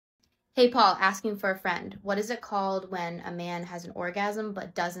Hey Paul, asking for a friend. What is it called when a man has an orgasm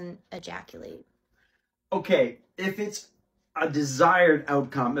but doesn't ejaculate? Okay, if it's a desired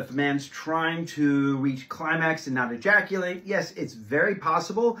outcome, if a man's trying to reach climax and not ejaculate, yes, it's very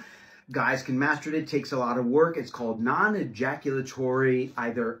possible. Guys can master it. It takes a lot of work. It's called non-ejaculatory,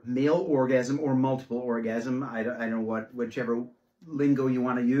 either male orgasm or multiple orgasm. I don't know whichever lingo you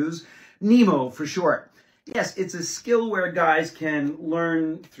want to use. NEMO for short. Yes, it's a skill where guys can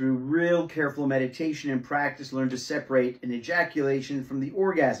learn through real careful meditation and practice, learn to separate an ejaculation from the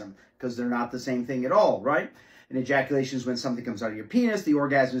orgasm, because they're not the same thing at all, right? An ejaculation is when something comes out of your penis. The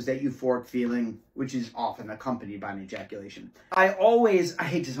orgasm is that euphoric feeling, which is often accompanied by an ejaculation. I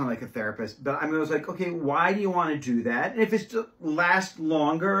hate to sound like a therapist, but I'm always like, okay, why do you want to do that? And if it's to last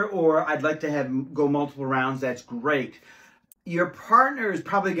longer, or I'd like to have go multiple rounds, that's great. Your partner is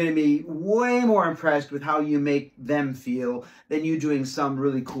probably going to be way more impressed with how you make them feel than you doing some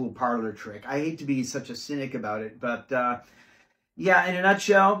really cool parlor trick. I hate to be such a cynic about it, but yeah, in a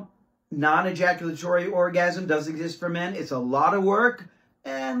nutshell, non-ejaculatory orgasm does exist for men. It's a lot of work,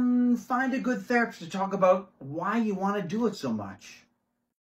 and find a good therapist to talk about why you want to do it so much.